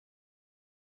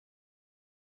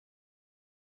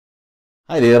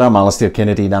Hi there, I'm Alasdair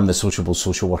Kennedy and I'm the Sociable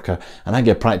social worker, and I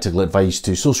give practical advice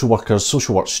to social workers,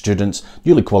 social work students,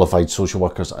 newly qualified social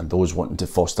workers and those wanting to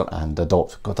foster and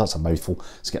adopt. God, that's a mouthful.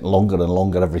 It's getting longer and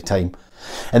longer every time.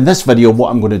 In this video, what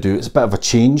I'm going to do is a bit of a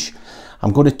change.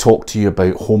 I'm going to talk to you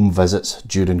about home visits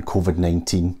during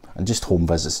COVID-19 and just home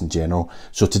visits in general.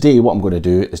 So today what I'm going to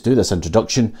do is do this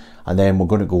introduction and then we're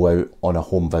going to go out on a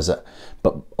home visit.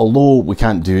 But although we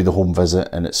can't do the home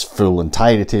visit in its full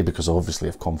entirety because obviously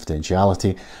of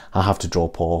confidentiality, I have to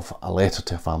drop off a letter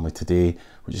to a family today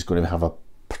which is going to have a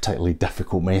particularly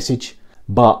difficult message.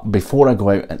 But before I go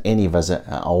out on any visit,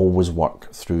 I always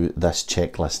work through this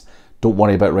checklist. Don't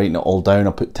worry about writing it all down.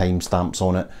 I'll put timestamps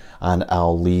on it and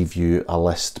I'll leave you a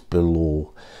list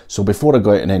below. So before I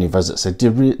go out on any visits,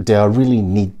 do I really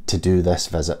need to do this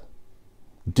visit?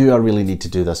 Do I really need to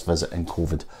do this visit in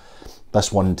COVID?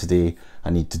 This one today,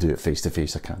 I need to do it face to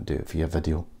face. I can't do it via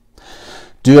video.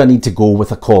 Do I need to go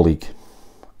with a colleague?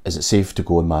 Is it safe to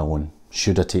go on my own?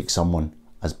 Should I take someone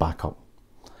as backup?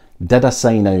 Did I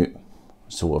sign out?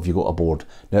 So have you got a board?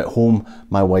 Now at home,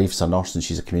 my wife's a nurse and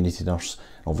she's a community nurse.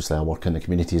 Obviously I work in the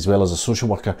community as well as a social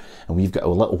worker, and we've got a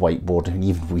little whiteboard and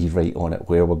even we write on it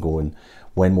where we're going,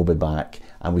 when we'll be back,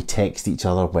 and we text each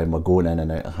other when we're going in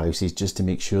and out of houses just to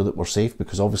make sure that we're safe,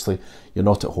 because obviously you're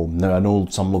not at home. Now I know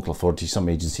some local authorities, some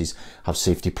agencies have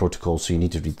safety protocols, so you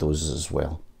need to read those as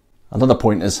well. Another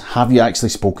point is, have you actually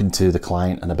spoken to the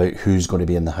client and about who's going to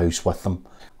be in the house with them?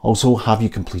 Also, have you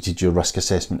completed your risk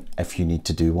assessment if you need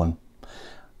to do one?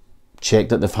 Check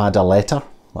that they've had a letter.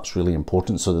 That's really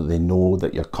important so that they know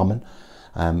that you're coming.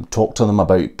 Talk to them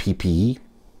about PPE.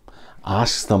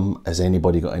 Ask them, has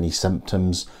anybody got any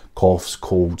symptoms, coughs,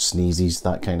 colds, sneezes,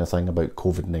 that kind of thing about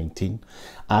COVID-19.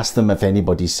 Ask them if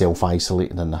anybody's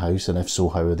self-isolating in the house, and if so,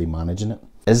 how are they managing it?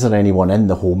 Is there anyone in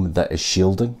the home that is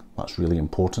shielding? That's really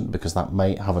important because that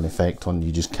might have an effect on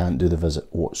you just can't do the visit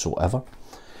whatsoever.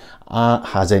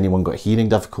 Has anyone got hearing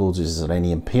difficulties? Is there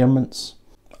any impairments?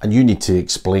 And you need to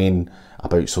explain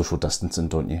about social distancing,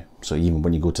 don't you? So even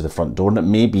when you go to the front door, and it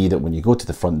may be that when you go to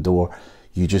the front door,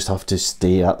 you just have to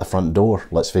stay at the front door.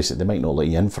 Let's face it, they might not let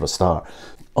you in for a start.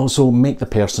 Also, make the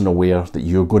person aware that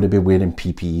you're going to be wearing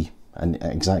PPE and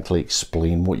exactly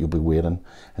explain what you'll be wearing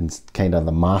and kind of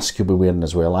the mask you'll be wearing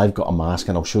as well. I've got a mask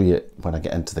and I'll show you it when I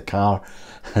get into the car.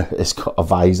 It's got a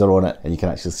visor on it and you can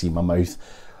actually see my mouth,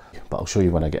 but I'll show you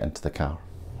when I get into the car.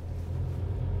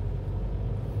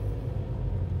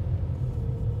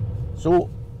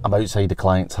 So I'm outside the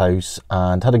client's house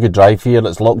and had a good drive here.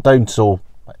 It's locked down, so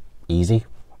easy,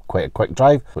 quite a quick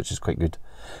drive, which is quite good.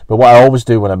 But what I always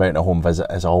do when I'm out on a home visit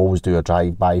is I always do a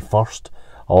drive-by first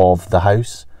of the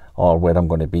house or where I'm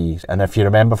going to be. And if you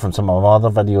remember from some of my other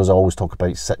videos, I always talk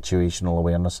about situational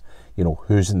awareness. You know,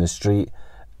 who's in the street?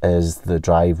 Is the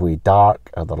driveway dark?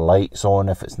 Are there lights on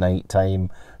if it's night time?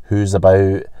 Who's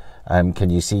about? Can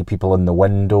you see people in the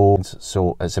windows?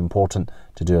 So it's important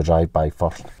to do a drive-by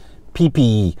first.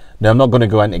 PPE. Now I'm not going to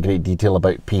go into great detail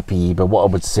about PPE, but what I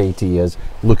would say to you is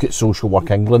look at Social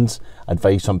Work England's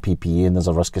advice on PPE, and there's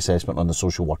a risk assessment on the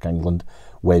Social Work England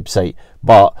website.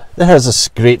 But there is a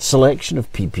great selection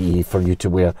of PPE for you to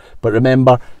wear. But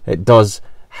remember, it does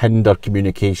hinder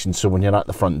communication, so when you're at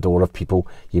the front door of people,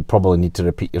 you probably need to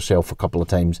repeat yourself a couple of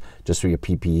times just for your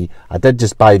PPE. I did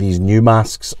just buy these new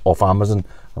masks off Amazon.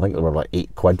 I think they were like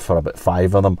 £8 for about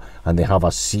 5 of them, and they have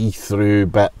a see-through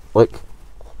bit. Look.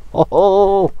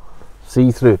 Oh,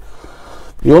 see-through.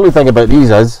 The only thing about these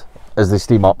is they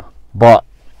steam up, but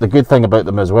the good thing about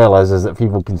them as well is that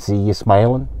people can see you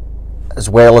smiling. As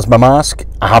well as my mask,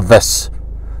 I have this,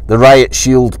 the Riot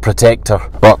Shield Protector,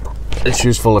 but it's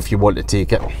useful if you want to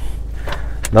take it.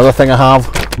 Another thing I have,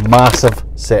 massive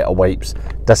set of wipes,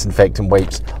 disinfectant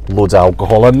wipes, loads of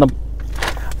alcohol in them,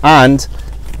 and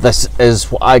this is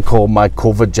what I call my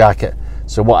COVID jacket.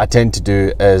 So what I tend to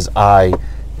do is I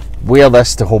wear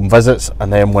this to home visits,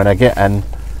 and then when I get in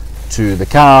to the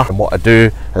car, and what I do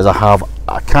is I have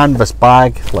a canvas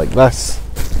bag like this,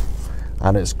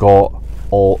 and it's got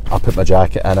I put my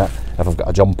jacket in it. If I've got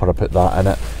a jumper, I put that in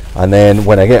it, and then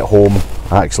when I get home,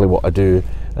 actually what I do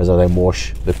is I then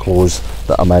wash the clothes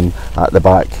that I'm in at the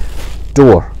back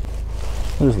door.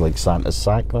 It's like Santa's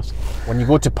sack, this. When you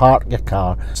go to park your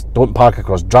car, don't park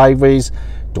across driveways.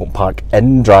 Don't park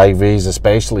in driveways,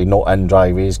 especially not in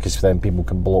driveways, because then people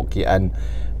can block you in.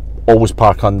 Always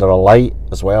park under a light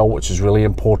as well, which is really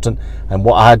important. And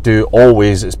what I do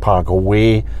always is park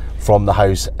away from the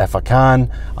house if I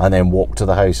can, and then walk to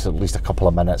the house at least a couple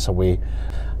of minutes away.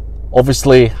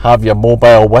 Obviously have your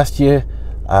mobile with you.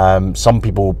 Some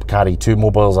people carry 2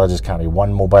 mobiles, I just carry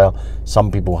 1 mobile.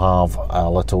 Some people have a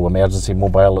little emergency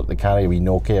mobile that they carry, a wee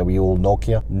Nokia, a wee old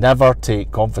Nokia. Never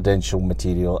take confidential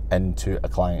material into a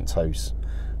client's house.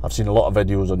 I've seen a lot of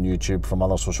videos on YouTube from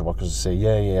other social workers that say,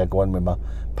 yeah, go in with my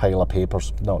pile of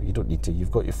papers. No, you don't need to.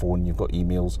 You've got your phone, you've got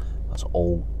emails. That's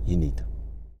all you need.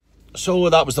 So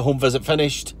that was the home visit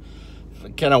finished.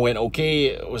 It kind of went okay.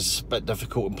 It was a bit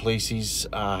difficult in places.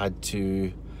 I had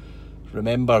to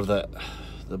remember that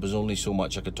there was only so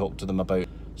much I could talk to them about.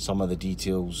 Some of the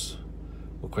details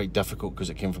were quite difficult because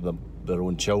it came from their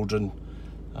own children,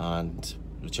 and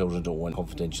the children don't want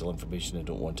confidential information, they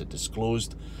don't want it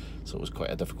disclosed. So it was quite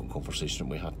a difficult conversation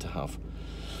we had to have.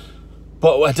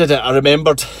 But I did it. I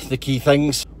remembered the key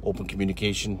things. Open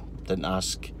communication, didn't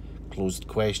ask closed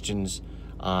questions,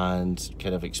 and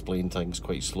kind of explain things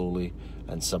quite slowly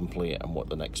and simply and what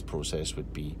the next process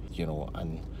would be, you know.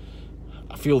 And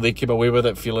I feel they came away with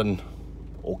it feeling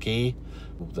okay,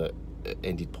 that it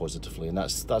ended positively, and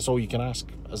that's all you can ask,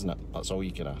 isn't it? That's all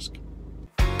you can ask.